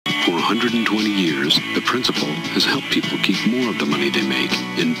For 120 years, the principal has helped people keep more of the money they make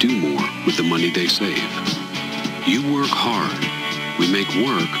and do more with the money they save. You work hard. We make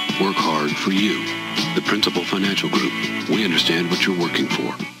work hard for you. The Principal Financial Group. We understand what you're working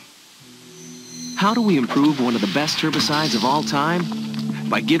for. How do we improve one of the best herbicides of all time?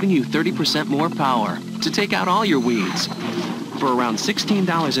 By giving you 30% more power to take out all your weeds. For around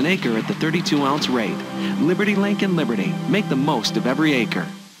 $16 an acre at the 32-ounce rate. Liberty Link and Liberty. Make the most of every acre.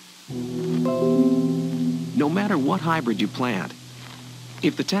 No matter what hybrid you plant,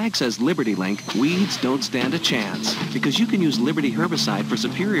 if the tag says Liberty Link, weeds don't stand a chance because you can use Liberty herbicide for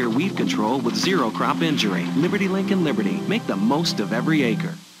superior weed control with zero crop injury. Liberty Link and Liberty. Make the most of every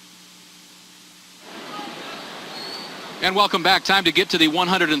acre. And welcome back. Time to get to the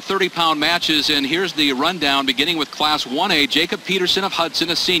 130-pound matches, and here's the rundown, beginning with Class 1A. Jacob Pedersen of Hudson,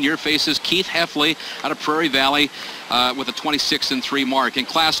 a senior, faces Keith Hefley out of Prairie Valley with a 26-3 mark. In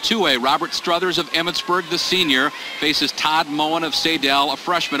Class 2A, Robert Struthers of Emmitsburg, the senior, faces Todd Moen of Sadell, a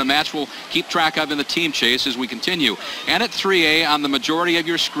freshman, a match we'll keep track of in the team chase as we continue. And at 3A, on the majority of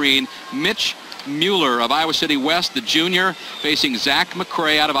your screen, Mitch Mueller of Iowa City West, the junior, facing Zach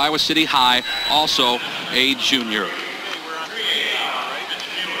McKray out of Iowa City High, also a junior.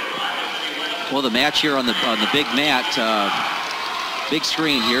 Well, the match here on the big mat, big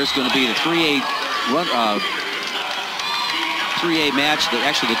screen here is going to be the 3A match,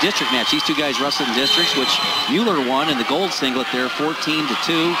 actually the district match. These two guys wrestled in districts, which Mueller won in the gold singlet there,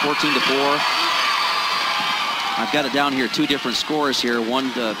 14-2, 14-4. I've got it down here, two different scores here. One,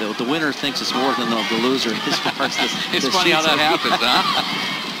 the winner thinks it's more than the loser as far as it's funny how that happens, huh?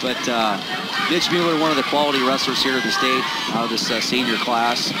 But Mitch Mueller, one of the quality wrestlers here at the state, out of this senior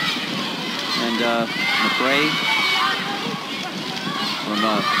class. And McKray from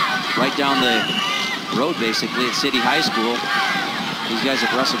right down the road, basically, at City High School. These guys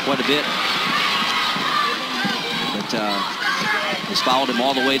have wrestled quite a bit. But has followed him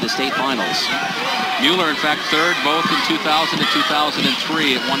all the way to the state finals. Mueller, in fact, third both in 2000 and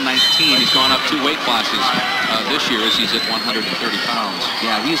 2003 at 119. He's gone up 2 weight classes this year as he's at 130 pounds.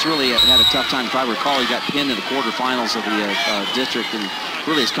 Yeah, he's really had a tough time. If I recall, he got pinned in the quarterfinals of the district and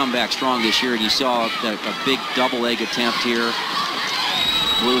really has come back strong this year. And you saw a big double leg attempt here.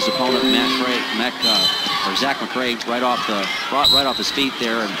 Blew his opponent, Zach McKray, right off his feet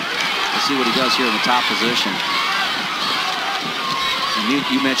there. And we'll see what he does here in the top position. And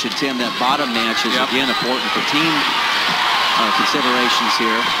you mentioned, Tim, that bottom match is again important for team considerations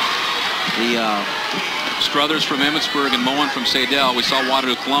here. The Struthers from Emmitsburg and Moen from Sadell. We saw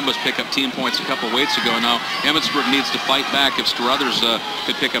Waterloo Columbus pick up team points a couple weights ago. Now Emmitsburg needs to fight back if Struthers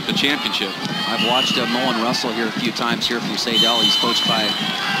could pick up the championship. I've watched Moen wrestle here a few times here from Sadell. He's coached by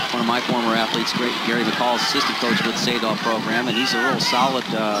one of my former athletes, Gary McCall's assistant coach with the Sadell program, and he's a real solid,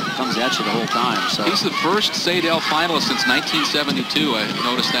 comes at you the whole time. So he's the first Sadell finalist since 1972. I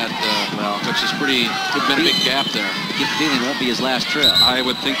noticed that, which is could have been a big gap there. I get the feeling it won't be his last trip. I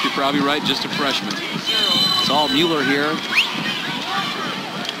would think you're probably right, just a freshman. It's all Mueller here.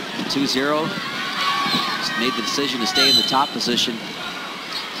 2-0. He's made the decision to stay in the top position.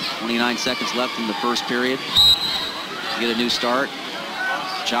 29 seconds left in the first period. Get a new start.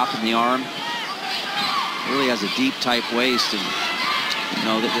 Chop in the arm. Really has a deep, tight waist, and you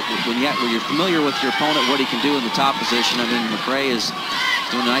know when you're familiar with your opponent, what he can do in the top position. I mean, McKray is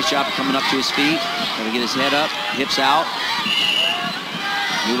doing a nice job of coming up to his feet. Got to get his head up, hips out.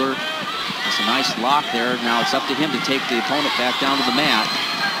 Mueller has a nice lock there. Now it's up to him to take the opponent back down to the mat.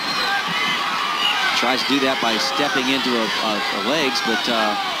 Tries to do that by stepping into a legs, but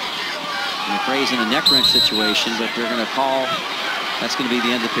McKray's in a neck wrench situation. But they're going to call. That's going to be the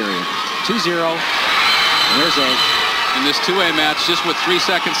end of the period. 2-0. There's a. In this 2A match, just with 3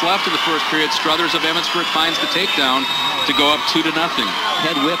 seconds left in the first period, Struthers of Emmitsburg finds the takedown to go up 2-0.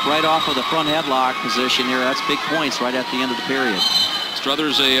 Head whip right off of the front headlock position here. That's big points right at the end of the period.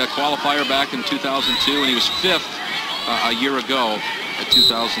 Struthers a qualifier back in 2002, and he was 5th a year ago at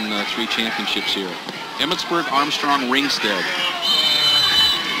 2003 championships here. Emmitsburg, Armstrong, Ringstead.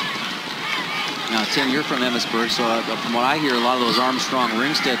 Now, Tim, you're from Emmitsburg, so from what I hear, a lot of those Armstrong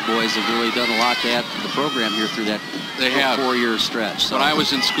Ringstead boys have really done a lot to add to the program here through that 4-year stretch. So. When I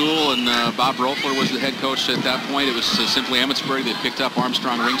was in school and Bob Roefler was the head coach at that point, it was simply Emmitsburg. They picked up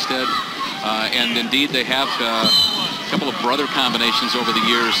Armstrong Ringstead, and indeed they have a couple of brother combinations over the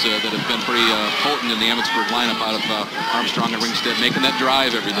years that have been pretty potent in the Emmitsburg lineup out of Armstrong and Ringstead, making that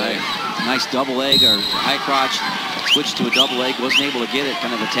drive every day. Nice double leg or high crotch. Switched to a double leg, wasn't able to get it,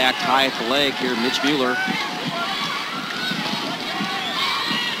 kind of attacked high at the leg here, Mitch Mueller.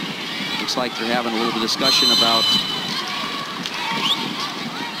 Looks like they're having a little bit of discussion about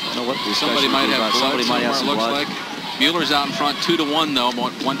know what the Somebody might have blood. Somebody might have some looks blood. like. Mueller's out in front 2-1 though.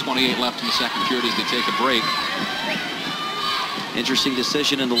 1:28 left in the second period as they take a break. Interesting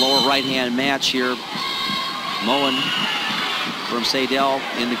decision in the lower right-hand match here. Moen from Sadell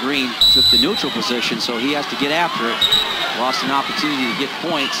in the green took the neutral position, so he has to get after it. Lost an opportunity to get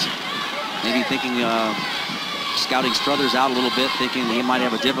points. Maybe thinking, scouting Struthers out a little bit, thinking he might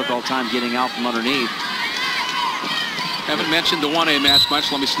have a difficult time getting out from underneath. Haven't mentioned the 1A match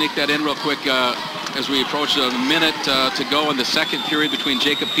much. Let me sneak that in real quick as we approach a minute to go in the second period between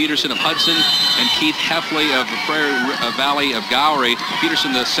Jacob Pedersen of Hudson and Keith Hefley of Prairie Valley of Gowrie.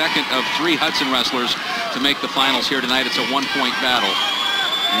 Pedersen, the second of 3 Hudson wrestlers to make the finals here tonight. It's a 1-point battle.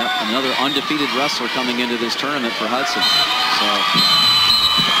 Yep, another undefeated wrestler coming into this tournament for Hudson. So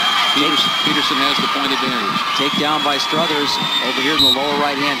Pedersen has the point advantage. Takedown by Struthers over here in the lower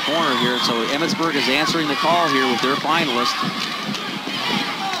right-hand corner here. So Emmitsburg is answering the call here with their finalist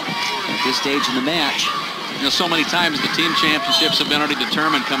at this stage in the match. You know, so many times the team championships have been already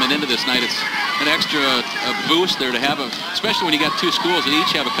determined coming into this night. It's an extra boost there to have, especially when you got 2 schools that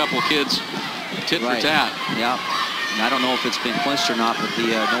each have a couple of kids tit for tat. Yeah. And I don't know if it's been clinched or not, but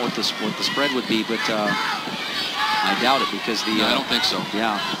know what the spread would be, but I doubt it because the... I don't think so.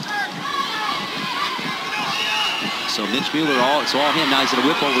 Yeah. So Mitch Mueller, it's all him. Now he's in a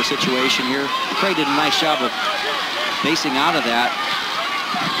whip-over situation here. McKray did a nice job of basing out of that,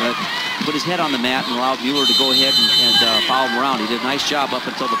 but put his head on the mat and allowed Mueller to go ahead and follow him around. He did a nice job up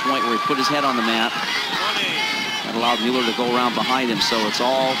until the point where he put his head on the mat. That allowed Mueller to go around behind him. So it's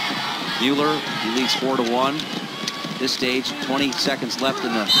all Mueller. He leads 4-1. This stage, 20 seconds left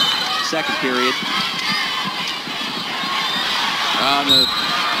in the second period. The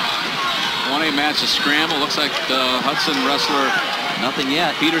 1A match is scramble. Looks like the Hudson wrestler. Nothing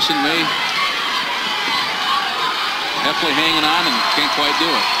yet. Pedersen may. Hefley hanging on and can't quite do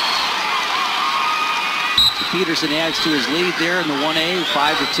it. Pedersen adds to his lead there in the 1A,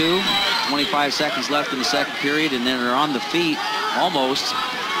 5-2. 25 seconds left in the second period, and then they're on the feet almost.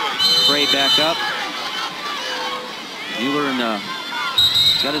 McKray back up. Mueller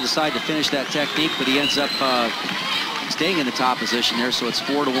he's got to decide to finish that technique, but he ends up staying in the top position there, so it's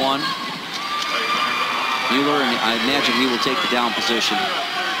 4-1. Mueller, and I imagine he will take the down position.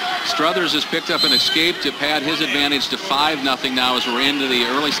 Struthers has picked up an escape to pad his advantage to 5-0 now as we're into the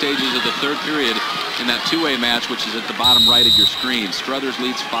early stages of the third period in that 2A match, which is at the bottom right of your screen. Struthers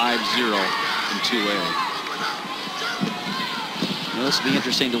leads 5-0 in 2A. Well, this will be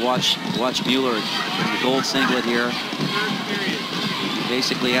interesting to watch Mueller in the gold singlet here. He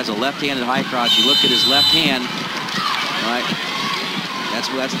basically has a left-handed high crotch. You look at his left hand, right?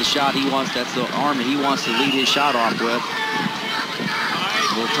 That's the shot he wants. That's the arm that he wants to lead his shot off with.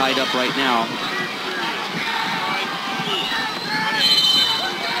 A little tied up right now.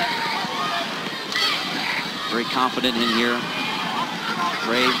 Very confident in here.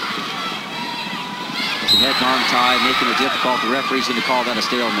 Ray with the head and arm tie, making it difficult. The referee's going to call that a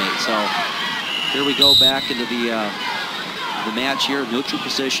stalemate. So here we go back into the match here. Neutral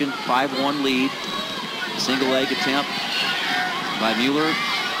position, 5-1 lead. Single leg attempt by Mueller.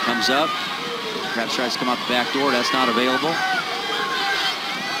 Comes up. Perhaps tries to come out the back door. That's not available.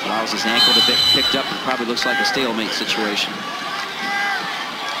 Allows his ankle to be picked up. It probably looks like a stalemate situation.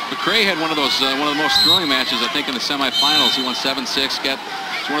 McKray had one of the most thrilling matches, I think, in the semifinals. He won 7-6.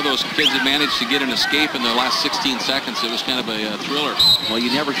 It's one of those kids that managed to get an escape in the last 16 seconds. It was kind of a thriller. Well,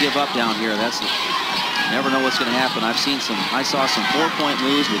 you never give up down here. Never know what's going to happen. I saw some 4-point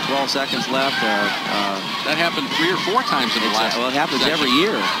moves with 12 seconds left. That happened 3 or 4 times in the last. Well, it happens section. every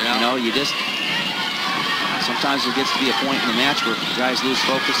year. Yeah. You know, sometimes there gets to be a point in the match where guys lose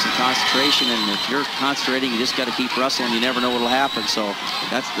focus and concentration, and if you're concentrating, you just got to keep wrestling. You never know what'll happen. So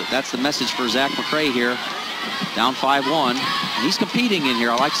that's the message for Zach McKray here. Down 5-1. And he's competing in here.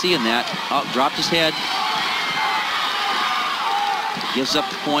 I like seeing that. Oh, dropped his head. Gives up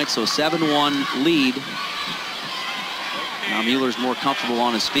the point, so 7-1 lead. Now Mueller's more comfortable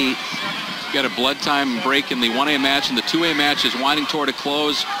on his feet. Got a blood time break in the 1A match, and the 2A match is winding toward a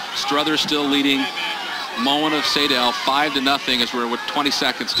close. Struthers still leading Moen of Sadell 5-0 as we're with 20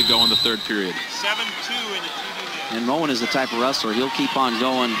 seconds to go in the third period. 7-2 in the 2B. And Moen is the type of wrestler, he'll keep on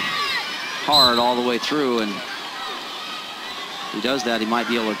going hard all the way through, and if he does that, he might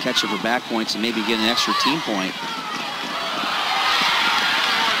be able to catch it for back points and maybe get an extra team point.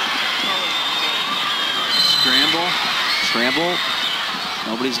 Scramble.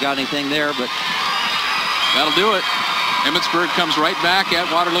 Nobody's got anything there, but that'll do it. Emmitsburg comes right back at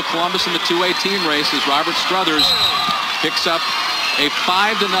Waterloo Columbus in the 2A team race as Robert Struthers picks up a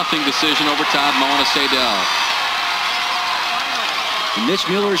 5-0 decision over Todd Moen of Sadell. And Mitch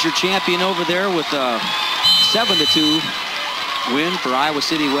Mueller is your champion over there with a 7-2 win for Iowa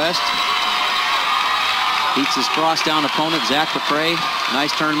City West. Beats his cross-down opponent, Zach McKray.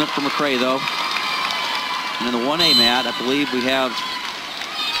 Nice tournament for McKray, though. And in the 1A mat, I believe we have...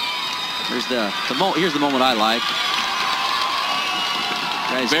 Here's the moment I like.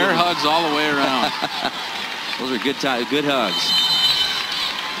 Bear hugs all the way around. Those are good hugs.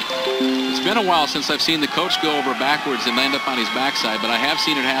 It's been a while since I've seen the coach go over backwards and land up on his backside, but I have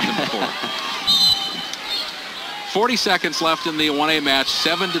seen it happen before. 40 seconds left in the 1A match.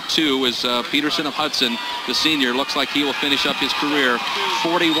 7-2 is Pedersen of Hudson, the senior. Looks like he will finish up his career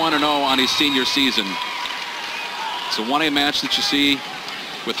 41-0 on his senior season. It's a 1A match that you see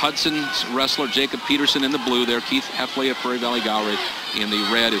with Hudson's wrestler Jacob Pedersen in the blue there, Keith Hefley of Prairie Valley Gallery in the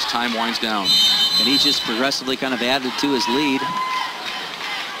red as time winds down. And he's just progressively kind of added to his lead.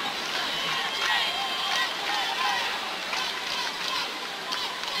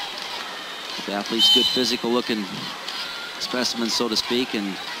 The athlete's good physical looking specimen, so to speak,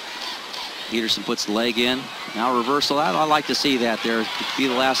 and Pedersen puts the leg in. Now reversal. I like to see that there. To be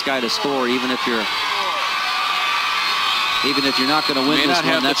the last guy to score, even if you're not going to win May this not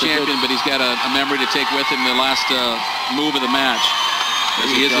one. have the champion, but he's got a memory to take with him the last move of the match, as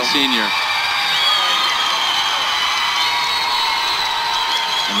he is a senior.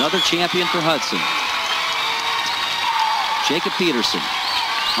 Another champion for Hudson. Jacob Pedersen,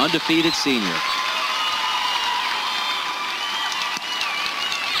 undefeated senior.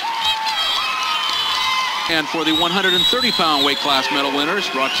 And for the 130-pound weight class medal winners,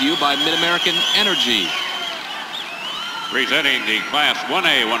 brought to you by Mid-American Energy. Presenting the Class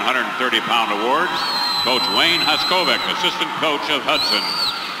 1A 130-pound awards, Coach Wayne Huskovic, assistant coach of Hudson.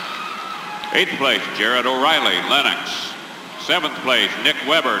 8th place, Jared O'Reilly, Lennox. 7th place, Nick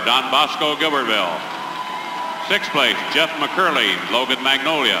Weber, Don Bosco, Gilbertville. 6th place, Jeff McCurley, Logan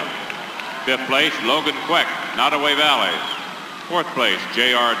Magnolia. 5th place, Logan Queck, Nottoway Valley. 4th place,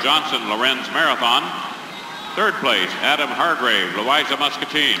 J.R. Johnson, Lorenz Marathon. 3rd place, Adam Hargrave, Louisa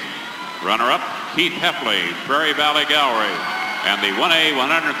Muscatine. Runner-up, Keith Hefley, Prairie Valley Gallery. And the 1A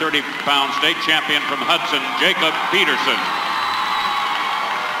 130-pound state champion from Hudson, Jacob Pedersen.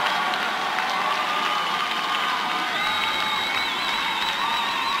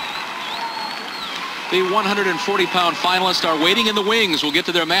 The 140-pound finalists are waiting in the wings. We'll get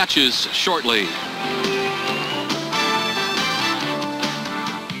to their matches shortly.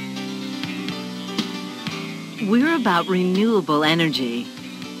 We're about renewable energy.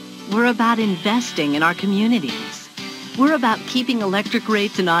 We're about investing in our communities. We're about keeping electric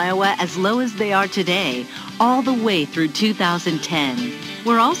rates in Iowa as low as they are today, all the way through 2010.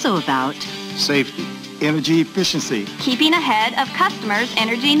 We're also about safety, energy efficiency, keeping ahead of customers'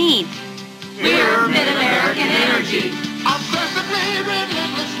 energy needs. We're Mid-American Energy.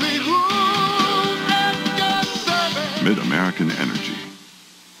 Mid-American Energy.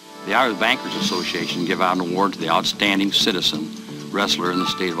 The Iowa Bankers Association give out an award to the outstanding citizen wrestler in the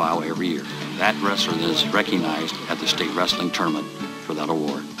state of Iowa every year. That wrestler is recognized at the state wrestling tournament for that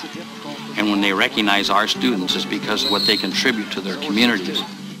award. And when they recognize our students, it's because of what they contribute to their communities.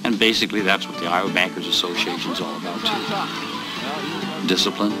 And basically that's what the Iowa Bankers Association is all about too.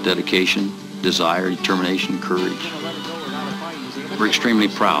 Discipline, dedication, desire, determination, courage. We're extremely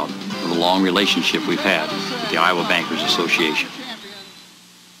proud of the long relationship we've had with the Iowa Bankers Association.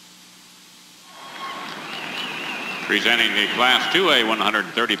 Presenting the Class 2A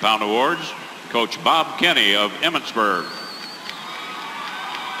 130-pound awards, Coach Bob Kenny of Emmitsburg.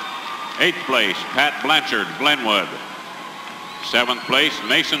 8th place, Pat Blanchard, Glenwood. 7th place,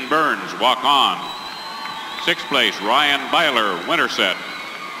 Mason Burns, Walk On. 6th place, Ryan Byler, Winterset.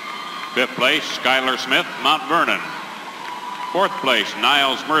 5th place, Skylar Smith, Mount Vernon. 4th place,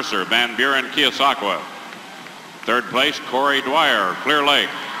 Niles Mercer, Van Buren, Keosauqua. 3rd place, Corey Dwyer, Clear Lake.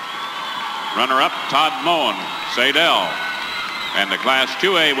 Runner-up, Todd Moen, Sadell. And the Class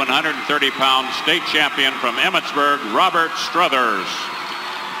 2A 130-pound state champion from Emmitsburg, Robert Struthers.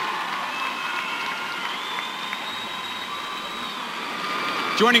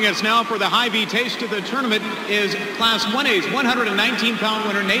 Joining us now for the Hy-Vee taste of the tournament is Class 1A's 119-pound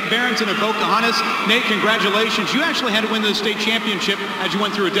winner, Nate Behrens of Pocahontas. Nate, congratulations. You actually had to win the state championship as you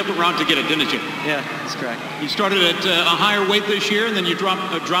went through a different route to get it, didn't you? Yeah, that's correct. You started at a higher weight this year, and then you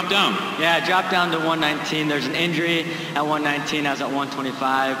dropped down. Yeah, I dropped down to 119. There's an injury at 119. I was at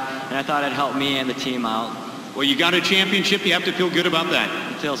 125, and I thought it'd help me and the team out. Well, you got a championship. You have to feel good about that.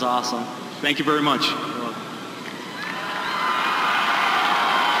 It feels awesome. Thank you very much.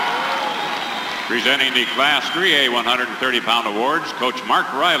 Presenting the Class 3A 130-pound awards, Coach Mark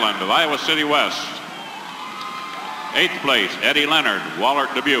Ryland of Iowa City West. 8th place, Eddie Leonard,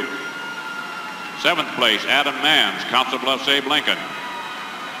 Wahlert, Dubuque. 7th place, Adam Mans, Council Bluffs, Abe Lincoln.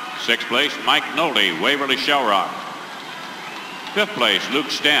 6th place, Mike Nolde, Waverly Shell Rock. 5th place, Luke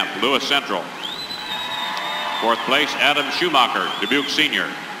Stamp, Lewis Central. 4th place, Adam Schumacher, Dubuque Senior.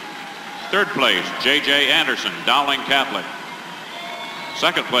 3rd place, J.J. Anderson, Dowling Catholic.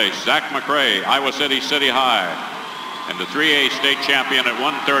 2nd place, Zach McKray, Iowa City City High. And the 3A state champion at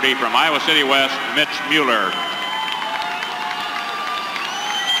 130 from Iowa City West, Mitch Mueller.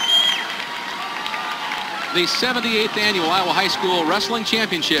 The 78th Annual Iowa High School Wrestling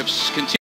Championships continue.